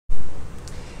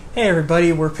Hey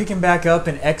everybody, we're picking back up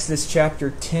in Exodus chapter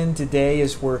 10 today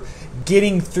as we're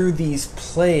getting through these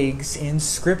plagues in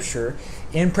Scripture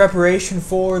in preparation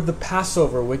for the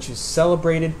Passover, which is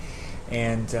celebrated.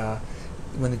 And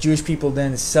when the Jewish people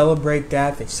then celebrate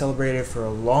that, they've celebrated it for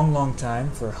a long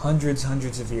time, for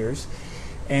hundreds of years,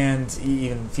 and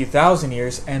even a few thousand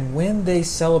years. And when they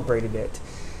celebrated it,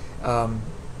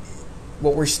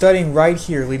 what we're studying right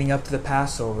here leading up to the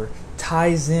Passover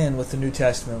ties in with the New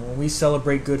Testament. When we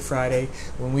celebrate Good Friday,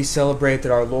 when we celebrate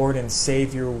that our Lord and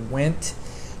Savior went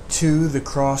to the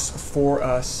cross for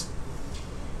us,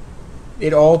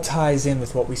 it all ties in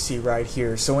with what we see right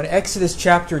here. So in Exodus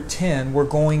chapter 10, we're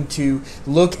going to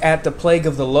look at the plague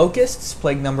of the locusts,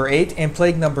 plague number 8, and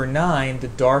plague number 9, the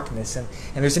darkness. And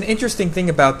there's an interesting thing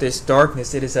about this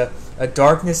darkness. It is a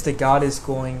darkness that God is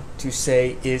going to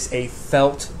say is a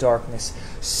felt darkness.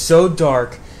 So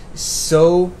dark,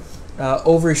 so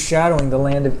overshadowing the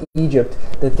land of Egypt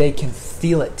that they can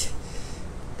feel it.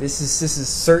 This is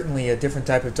certainly a different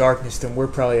type of darkness than we're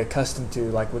probably accustomed to,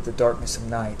 like with the darkness of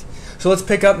night. So let's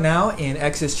pick up now in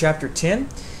Exodus chapter 10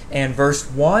 and verse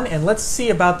 1, and let's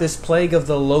see about this plague of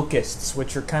the locusts,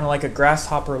 which are kind of like a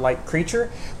grasshopper-like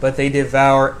creature, but they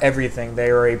devour everything.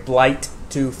 They are a blight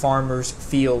to farmers'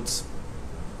 fields.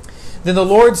 Then the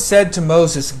Lord said to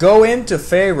Moses, "Go in to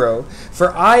Pharaoh,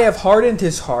 for I have hardened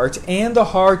his heart and the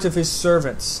heart of his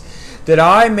servants, that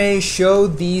I may show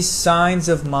these signs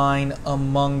of mine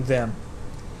among them,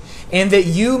 and that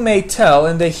you may tell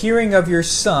in the hearing of your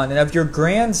son and of your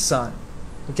grandson."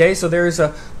 Okay, so there is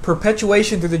a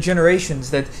perpetuation through the generations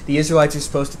that the Israelites are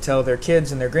supposed to tell their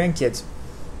kids and their grandkids.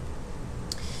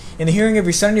 "In the hearing of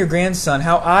your son and your grandson,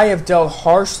 how I have dealt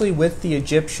harshly with the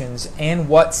Egyptians, and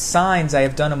what signs I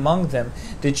have done among them,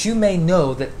 that you may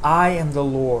know that I am the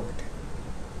Lord."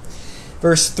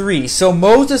 Verse 3, "So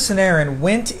Moses and Aaron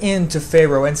went in to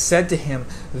Pharaoh and said to him,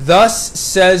 'Thus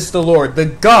says the Lord, the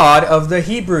God of the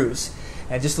Hebrews.'"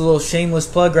 And just a little shameless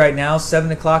plug right now,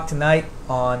 7 o'clock tonight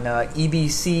on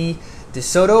EBC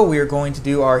DeSoto, we are going to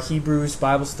do our Hebrews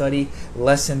Bible study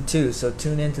lesson 2. So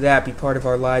tune into that, be part of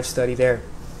our live study there.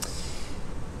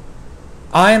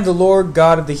 "I am the Lord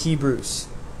God of the Hebrews.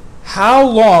 How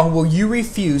long will you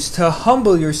refuse to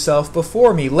humble yourself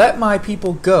before me? Let my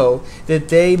people go, that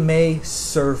they may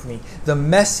serve me." The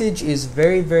message is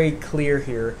very clear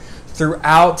here.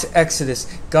 Throughout Exodus,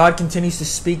 God continues to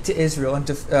speak to Israel and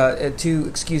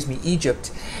to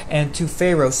Egypt and to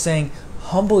Pharaoh, saying,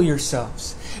 "Humble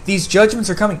yourselves. These judgments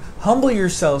are coming. Humble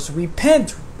yourselves.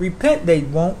 Repent. Repent." They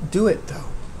won't do it though.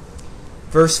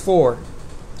 Verse 4.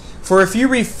 "For if you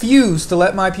refuse to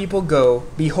let my people go,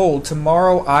 behold,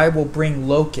 tomorrow I will bring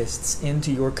locusts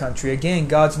into your country." Again,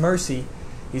 God's mercy.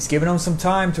 He's given them some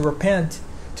time to repent,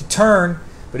 to turn,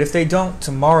 but if they don't,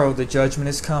 tomorrow the judgment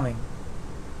is coming.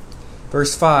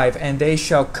 Verse 5, "And they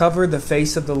shall cover the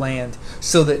face of the land,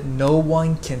 so that no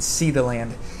one can see the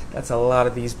land." That's a lot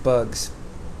of these bugs.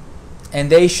 "And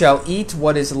they shall eat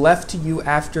what is left to you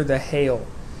after the hail.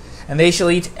 And they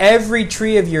shall eat every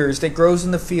tree of yours that grows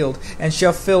in the field, and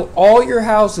shall fill all your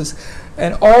houses,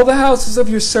 and all the houses of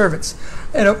your servants,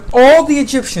 and of all the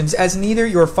Egyptians, as neither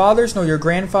your fathers nor your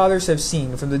grandfathers have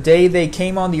seen, from the day they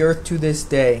came on the earth to this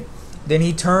day." Then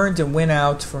he turned and went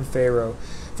out from Pharaoh.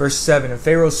 Verse 7, "And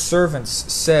Pharaoh's servants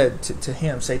said to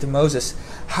him," say to Moses,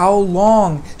 "How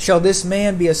long shall this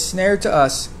man be a snare to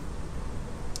us?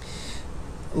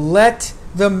 Let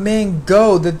the men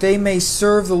go, that they may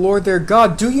serve the Lord their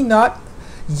God. Do you not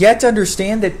yet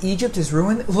understand that Egypt is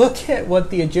ruined?" Look at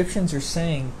what the Egyptians are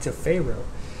saying to Pharaoh.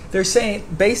 They're saying,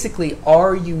 basically,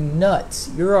 "Are you nuts?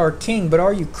 You're our king, but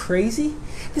are you crazy?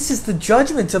 This is the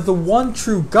judgment of the one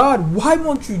true God. Why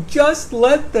won't you just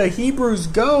let the Hebrews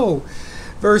go?"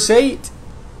 Verse 8,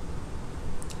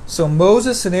 "So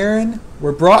Moses and Aaron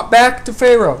were brought back to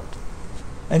Pharaoh,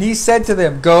 and he said to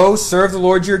them, 'Go, serve the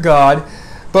Lord your God.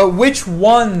 But which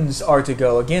ones are to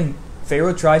go?'" Again,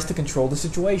 Pharaoh tries to control the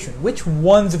situation. Which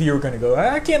ones of you are going to go?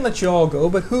 I can't let you all go,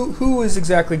 but who is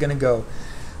exactly going to go?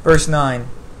 Verse 9,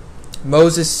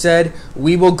 "Moses said,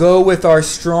 'We will go with our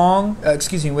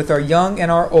with our young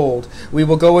and our old. We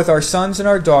will go with our sons and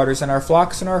our daughters and our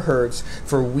flocks and our herds,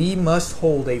 for we must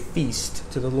hold a feast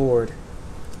to the Lord.'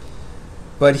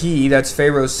 But he," that's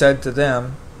Pharaoh, "said to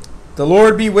them, 'The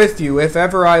Lord be with you, if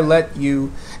ever I let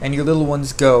you and your little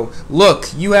ones go. Look,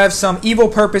 you have some evil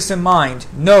purpose in mind.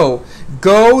 No,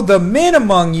 go the men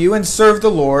among you and serve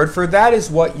the Lord, for that is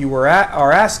what you are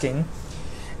asking.'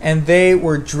 And they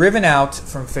were driven out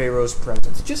from Pharaoh's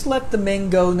presence." Just let the men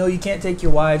go. No, you can't take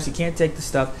your wives. You can't take the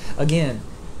stuff. Again,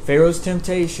 Pharaoh's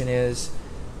temptation is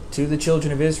to the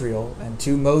children of Israel and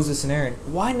to Moses and Aaron.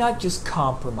 Why not just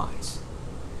compromise?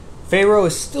 Pharaoh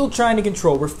is still trying to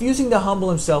control, refusing to humble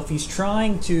himself. He's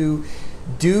trying to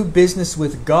do business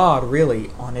with God, really,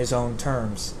 on his own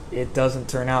terms. It doesn't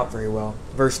turn out very well.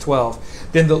 Verse 12.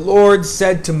 Then the Lord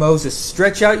said to Moses,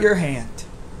 stretch out your hand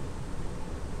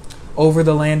over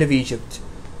the land of Egypt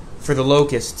for the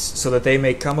locusts, so that they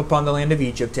may come upon the land of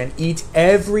Egypt and eat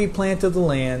every plant of the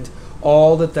land,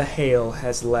 all that the hail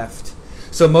has left.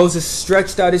 So Moses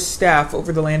stretched out his staff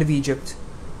over the land of Egypt,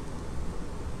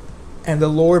 and the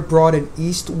Lord brought an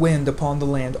east wind upon the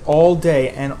land all day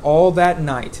and all that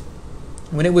night.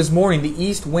 When it was morning, the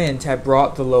east wind had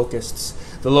brought the locusts.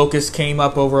 The locusts came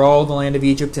up over all the land of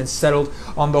Egypt and settled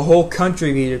on the whole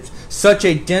country of Egypt. Such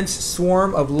a dense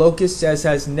swarm of locusts as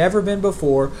has never been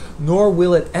before, nor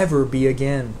will it ever be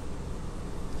again.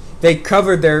 They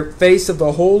covered their face of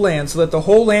the whole land, so that the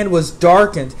whole land was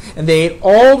darkened, and they ate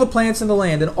all the plants in the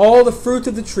land, and all the fruit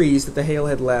of the trees that the hail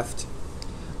had left.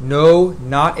 No,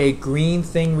 not a green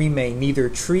thing remained, neither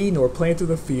tree nor plant of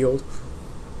the field,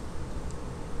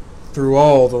 through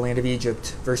all the land of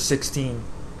Egypt. Verse 16.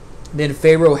 Then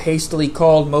Pharaoh hastily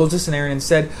called Moses and Aaron and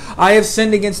said, I have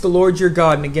sinned against the Lord your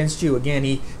God and against you. Again,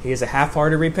 he has a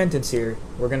half-hearted repentance here.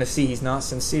 We're going to see he's not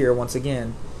sincere once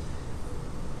again.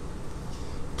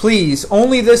 Please,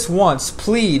 only this once,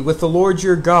 plead with the Lord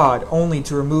your God, only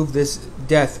to remove this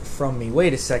death from me.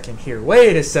 Wait a second here.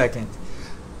 Wait a second.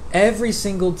 Every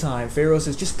single time, Pharaoh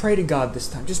says, just pray to God this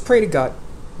time. Just pray to God.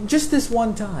 Just this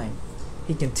one time.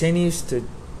 He continues to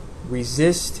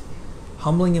resist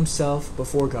humbling himself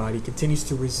before God. He continues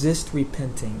to resist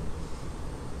repenting.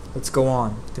 Let's go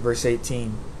on to verse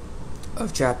 18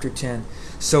 of chapter 10.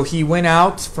 So he went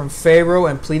out from Pharaoh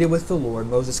and pleaded with the Lord.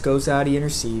 Moses goes out, he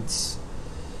intercedes.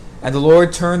 And the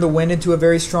Lord turned the wind into a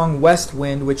very strong west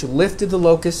wind, which lifted the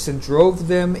locusts and drove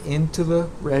them into the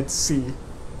Red Sea.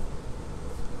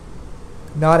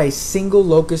 Not a single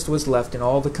locust was left in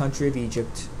all the country of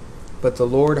Egypt. But the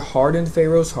Lord hardened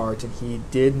Pharaoh's heart, and he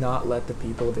did not let the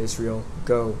people of Israel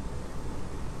go.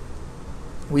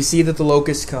 We see that the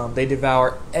locusts come. They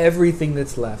devour everything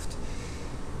that's left.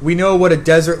 We know what a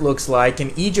desert looks like,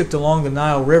 and Egypt along the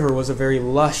Nile River was a very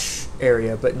lush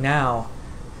area, but now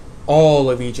all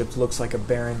of Egypt looks like a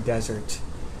barren desert.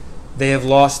 They have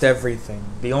lost everything.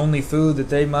 The only food that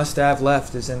they must have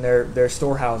left is in their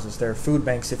storehouses, their food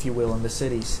banks, if you will, in the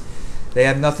cities. They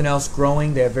have nothing else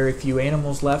growing. They have very few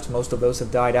animals left. Most of those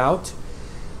have died out,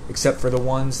 except for the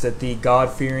ones that the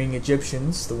God-fearing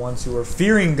Egyptians, the ones who were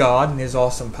fearing God and his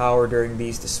awesome power during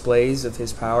these displays of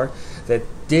his power, that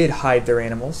did hide their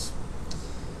animals.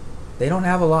 They don't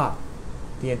have a lot.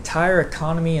 The entire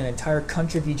economy and entire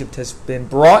country of Egypt has been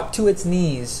brought to its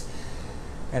knees,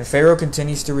 and Pharaoh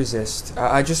continues to resist.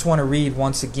 I just want to read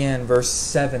once again verse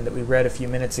 7 that we read a few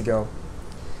minutes ago.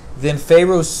 Then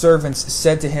Pharaoh's servants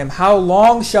said to him, how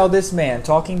long shall this man,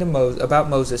 talking to about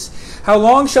Moses, how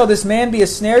long shall this man be a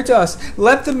snare to us?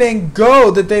 Let the men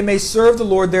go, that they may serve the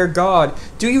Lord their God.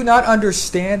 Do you not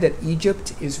understand that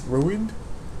Egypt is ruined?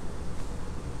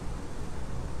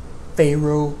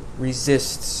 Pharaoh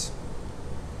resists.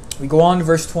 We go on to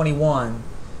verse 21.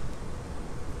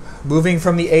 Moving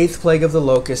from the 8th plague of the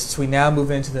locusts, we now move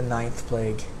into the 9th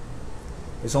plague.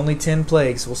 There's only 10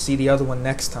 plagues. We'll see the other one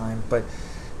next time, but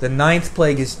the 9th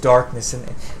plague is darkness, and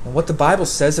what the Bible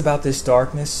says about this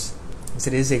darkness is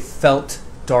it is a felt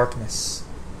darkness.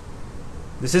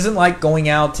 This isn't like going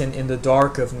out in the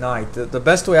dark of night. The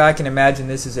best way I can imagine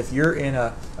this is if you're in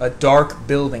a dark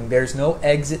building. There's no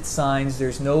exit signs.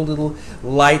 There's no little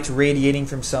light radiating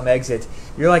from some exit.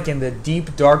 You're like in the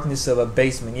deep darkness of a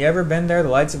basement. You ever been there? The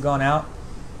lights have gone out.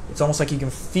 It's almost like you can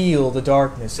feel the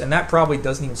darkness, and that probably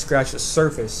doesn't even scratch the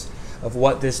surface of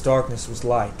what this darkness was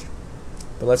like.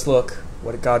 But let's look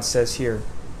what God says here.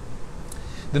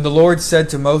 Then the Lord said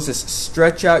to Moses,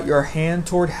 stretch out your hand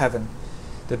toward heaven,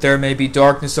 that there may be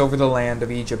darkness over the land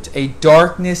of Egypt, a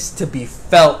darkness to be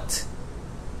felt.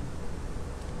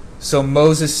 So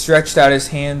Moses stretched out his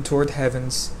hand toward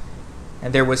heavens,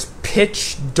 and there was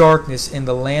pitch darkness in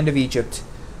the land of Egypt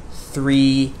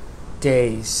 3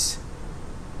 days.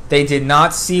 They did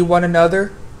not see one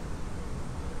another,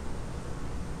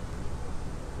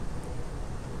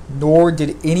 nor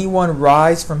did anyone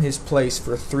rise from his place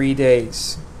for 3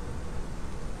 days.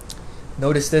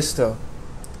 Notice this though.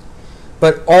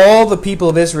 But all the people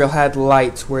of Israel had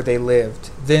light where they lived.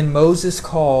 Then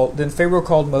Pharaoh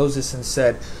called Moses and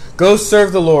said, go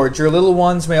serve the Lord. Your little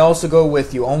ones may also go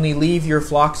with you. Only leave your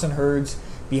flocks and herds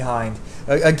behind.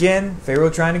 Again,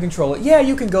 Pharaoh trying to control it. Yeah,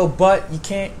 you can go, but you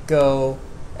can't go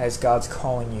as God's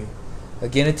calling you.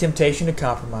 Again, a temptation to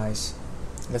compromise.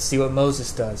 Let's see what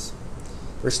Moses does.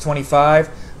 Verse 25,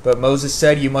 but Moses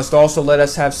said, you must also let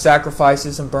us have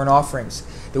sacrifices and burnt offerings.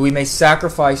 that we may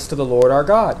sacrifice to the Lord our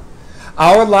God.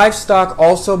 Our livestock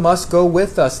also must go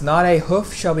with us, not a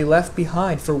hoof shall be left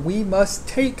behind, for we must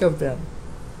take of them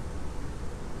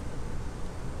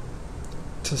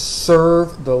to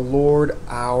serve the Lord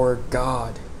our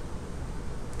God.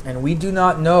 And we do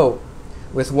not know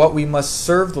with what we must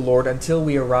serve the Lord until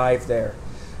we arrive there.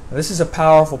 Now, this is a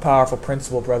powerful, powerful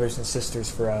principle, brothers and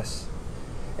sisters, for us.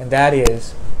 And that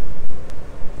is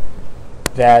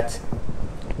that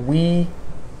we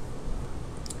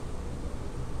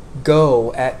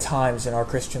go at times in our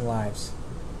Christian lives.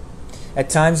 At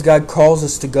times God calls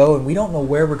us to go and we don't know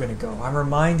where we're going to go. I'm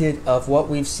reminded of what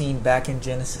we've seen back in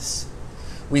Genesis.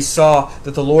 We saw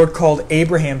that the Lord called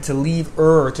Abraham to leave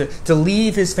Ur, to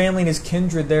leave his family and his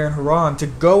kindred there in Haran, to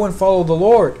go and follow the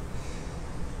Lord.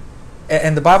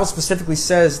 And the Bible specifically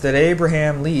says that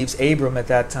Abraham leaves, Abram at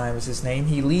that time is his name,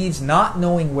 he leaves not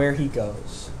knowing where he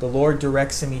goes. The Lord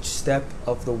directs him each step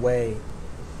of the way.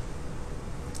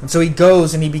 And so he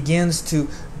goes and he begins to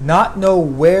not know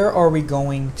where are we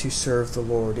going to serve the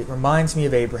Lord. It reminds me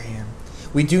of Abraham.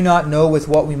 We do not know with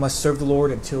what we must serve the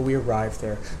Lord until we arrive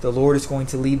there. The Lord is going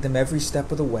to lead them every step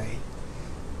of the way.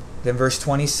 Then verse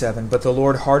 27, but the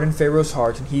Lord hardened Pharaoh's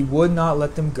heart, and he would not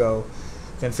let them go.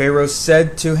 Then Pharaoh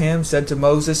said to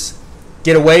Moses,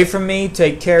 get away from me,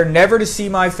 take care never to see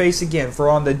my face again, for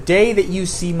on the day that you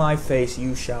see my face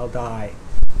you shall die.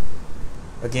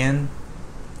 Again,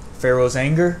 Pharaoh's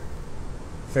anger,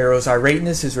 Pharaoh's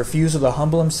irateness, his refusal to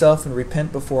humble himself and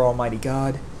repent before Almighty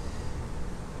God.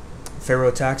 Pharaoh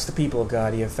attacks the people of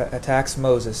God. He attacks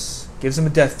Moses, gives him a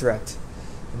death threat.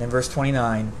 And then verse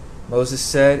 29, Moses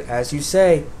said, as you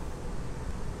say,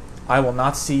 I will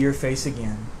not see your face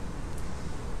again.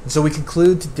 And so we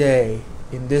conclude today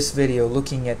in this video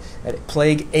looking at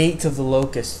plague 8 of the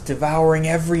locusts, devouring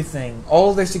everything,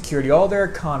 all their security, all their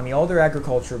economy, all their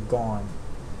agriculture gone.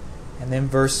 And then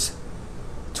verse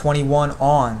 21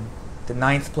 on, the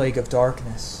 9th plague of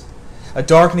darkness. A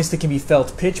darkness that can be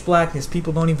felt, pitch blackness.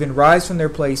 People don't even rise from their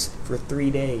place for 3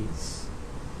 days.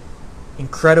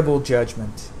 Incredible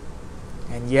judgment.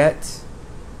 And yet,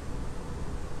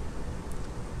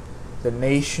 the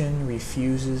nation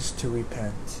refuses to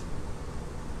repent.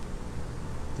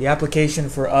 The application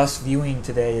for us viewing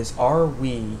today is, are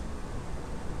we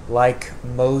like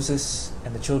Moses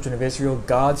and the children of Israel,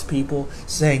 God's people,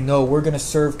 saying, no, we're going to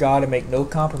serve God and make no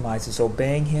compromises,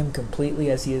 obeying Him completely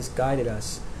as He has guided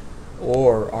us?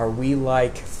 Or are we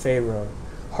like Pharaoh,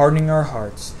 hardening our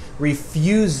hearts,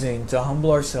 refusing to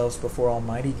humble ourselves before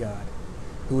Almighty God,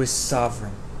 who is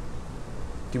sovereign?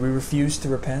 Do we refuse to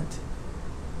repent?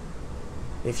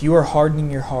 If you are hardening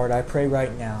your heart, I pray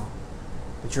right now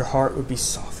that your heart would be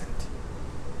softened.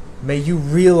 May you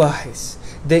realize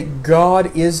that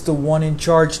God is the one in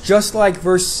charge. Just like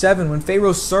verse 7, when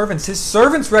Pharaoh's servants, his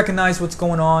servants recognize what's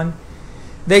going on.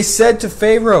 They said to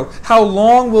Pharaoh, how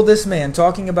long will this man,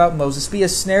 talking about Moses, be a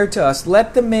snare to us?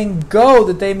 Let the men go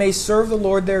that they may serve the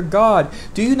Lord their God.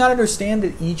 Do you not understand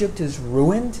that Egypt is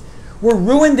ruined? We're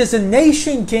ruined as a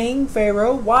nation, King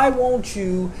Pharaoh. Why won't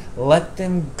you let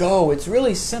them go? It's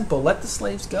really simple. Let the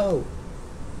slaves go.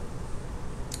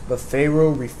 But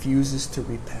Pharaoh refuses to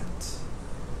repent.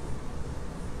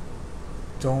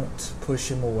 Don't push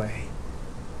him away.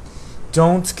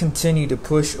 Don't continue to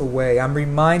push away. I'm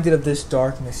reminded of this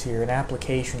darkness here, an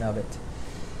application of it.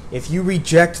 If you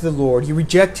reject the Lord, you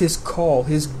reject His call,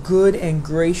 His good and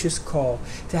gracious call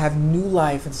to have new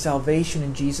life and salvation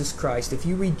in Jesus Christ. If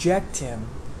you reject Him,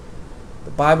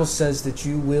 the Bible says that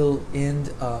you will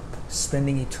end up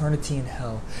spending eternity in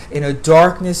hell, in a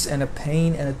darkness and a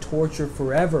pain and a torture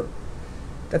forever.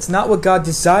 That's not what God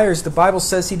desires. The Bible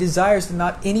says He desires that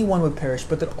not anyone would perish,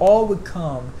 but that all would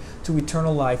come to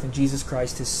eternal life in Jesus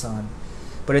Christ His Son.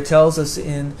 But it tells us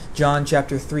in John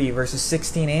chapter 3, verses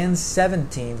 16 and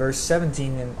 17. Verse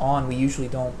 17 and on we usually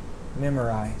don't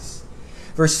memorize.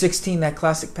 Verse 16, that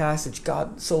classic passage,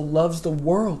 God so loves the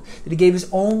world that He gave His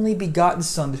only begotten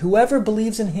Son, that whoever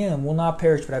believes in Him will not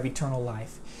perish but have eternal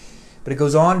life. But it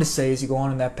goes on to say, as you go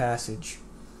on in that passage,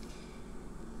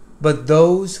 but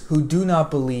those who do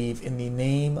not believe in the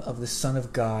name of the Son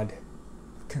of God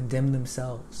condemn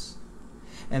themselves,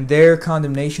 and their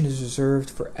condemnation is reserved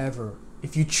forever.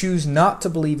 If you choose not to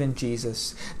believe in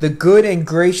Jesus, the good and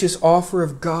gracious offer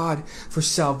of God for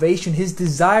salvation, His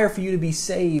desire for you to be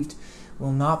saved,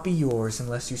 will not be yours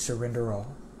unless you surrender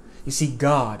all. You see,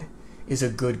 God is a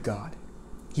good God.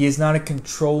 He is not a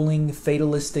controlling,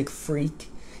 fatalistic freak.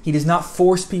 He does not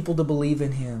force people to believe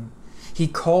in Him. He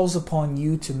calls upon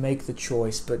you to make the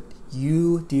choice, but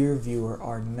you, dear viewer,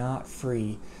 are not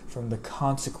free from the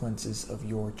consequences of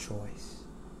your choice.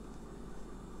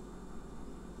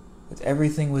 with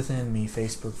everything within me,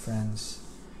 Facebook friends,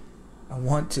 I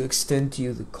want to extend to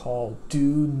you the call. Do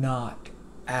not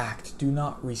act. Do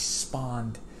not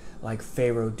respond like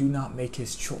Pharaoh. Do not make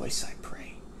his choice, I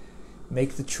pray.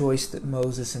 Make the choice that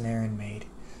Moses and Aaron made,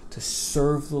 to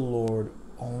serve the Lord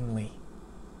only.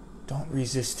 Don't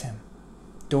resist him.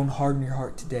 Don't harden your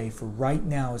heart today, for right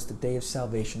now is the day of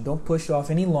salvation. Don't push it off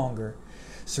any longer.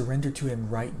 Surrender to him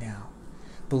right now.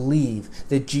 Believe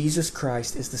that Jesus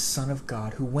Christ is the Son of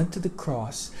God who went to the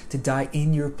cross to die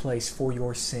in your place for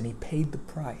your sin. He paid the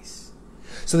price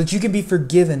so that you can be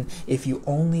forgiven if you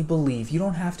only believe. You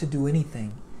don't have to do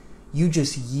anything. You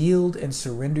just yield and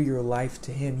surrender your life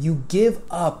to him. You give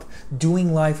up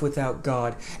doing life without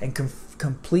God and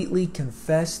completely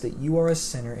confess that you are a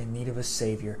sinner in need of a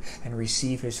Savior and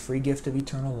receive his free gift of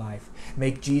eternal life.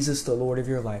 Make Jesus the Lord of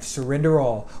your life. Surrender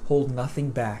all. Hold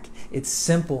nothing back. It's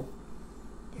simple.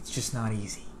 It's just not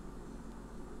easy.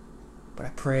 But I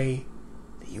pray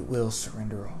that you will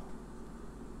surrender all.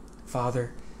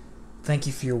 Father, thank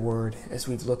you for your word as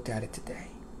we've looked at it today.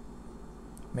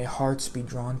 May hearts be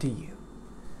drawn to you.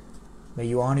 May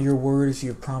you honor your word as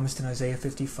you have promised in Isaiah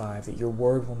 55, that your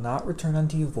word will not return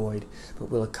unto you void,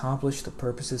 but will accomplish the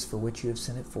purposes for which you have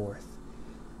sent it forth.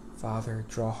 Father,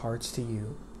 draw hearts to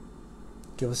you.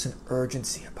 Give us an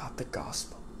urgency about the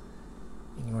gospel.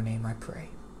 In your name I pray.